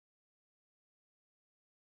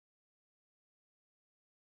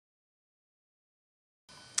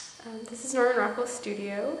This is Norman Rockwell's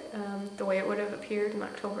studio, the way it would have appeared in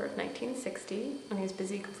October of 1960 when he was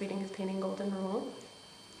busy completing his painting Golden Rule.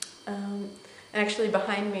 And actually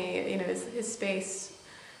behind me, is his space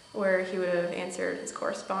where he would have answered his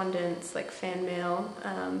correspondence, like fan mail,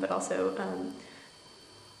 but also,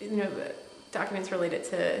 documents related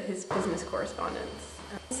to his business correspondence.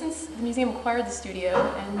 Since the museum acquired the studio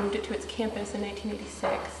and moved it to its campus in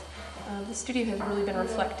 1986, the studio has really been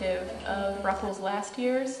reflective of Rockwell's last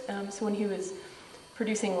years. So when he was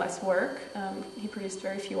producing less work, he produced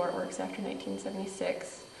very few artworks after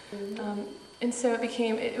 1976. And so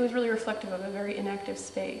it was really reflective of a very inactive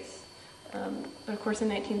space. But of course in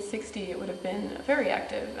 1960 it would have been very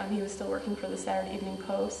active. He was still working for the Saturday Evening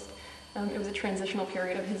Post. It was a transitional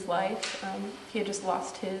period of his life. He had just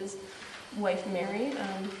lost his wife Mary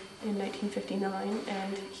in 1959,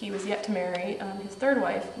 and he was yet to marry his third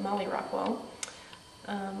wife, Molly Rockwell,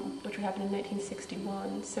 which would happen in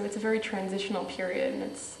 1961. So it's a very transitional period, and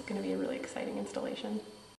it's going to be a really exciting installation.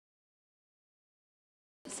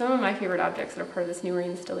 Some of my favorite objects that are part of this newer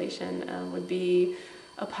installation would be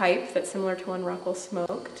a pipe that's similar to one Rockwell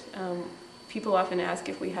smoked. People often ask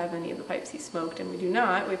if we have any of the pipes he smoked, and we do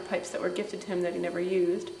not. We have pipes that were gifted to him that he never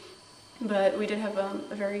used. But we did have a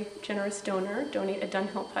very generous donor donate a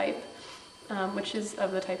Dunhill pipe, which is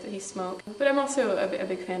of the type that he smoked. But I'm also a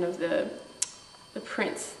big fan of the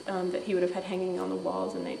prints that he would have had hanging on the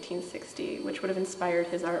walls in 1960, which would have inspired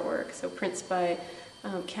his artwork. So prints by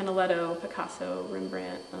Canaletto, Picasso,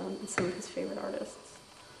 Rembrandt, and some of his favorite artists.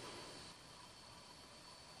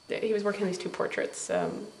 He was working on these two portraits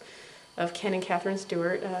of Ken and Catherine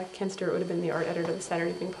Stewart. Ken Stewart would have been the art editor of the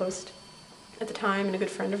Saturday Evening Post at the time and a good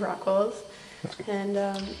friend of Rockwell's. And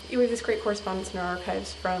we have this great correspondence in our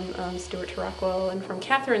archives from Stewart to Rockwell and from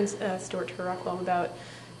Catherine's Stewart to Rockwell about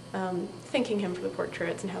thanking him for the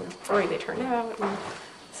portraits and how great they turned out. And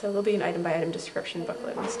so there'll be an item-by-item description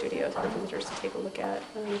booklet in the studio for visitors to take a look at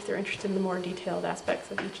if they're interested in the more detailed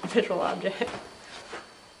aspects of each individual object.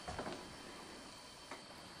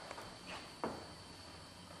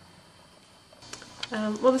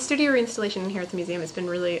 Well, the studio reinstallation here at the museum has been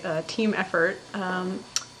really a team effort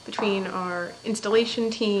between our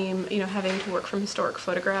installation team, having to work from historic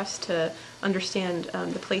photographs to understand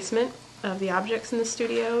the placement of the objects in the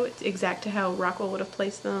studio, exact to how Rockwell would have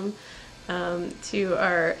placed them, to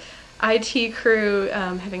our IT crew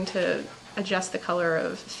having to adjust the color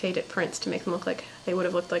of faded prints to make them look like they would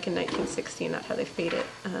have looked like in 1960 and not how they faded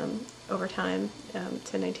over time to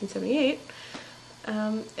 1978.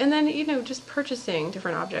 And then, just purchasing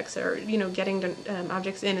different objects or, getting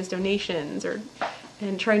objects in as donations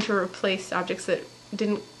and trying to replace objects that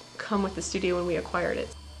didn't come with the studio when we acquired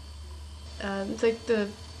it. It's like the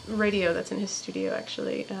radio that's in his studio,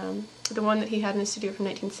 actually. The one that he had in his studio from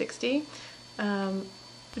 1960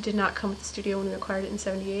 did not come with the studio when we acquired it in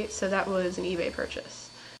 '78, so that was an eBay purchase.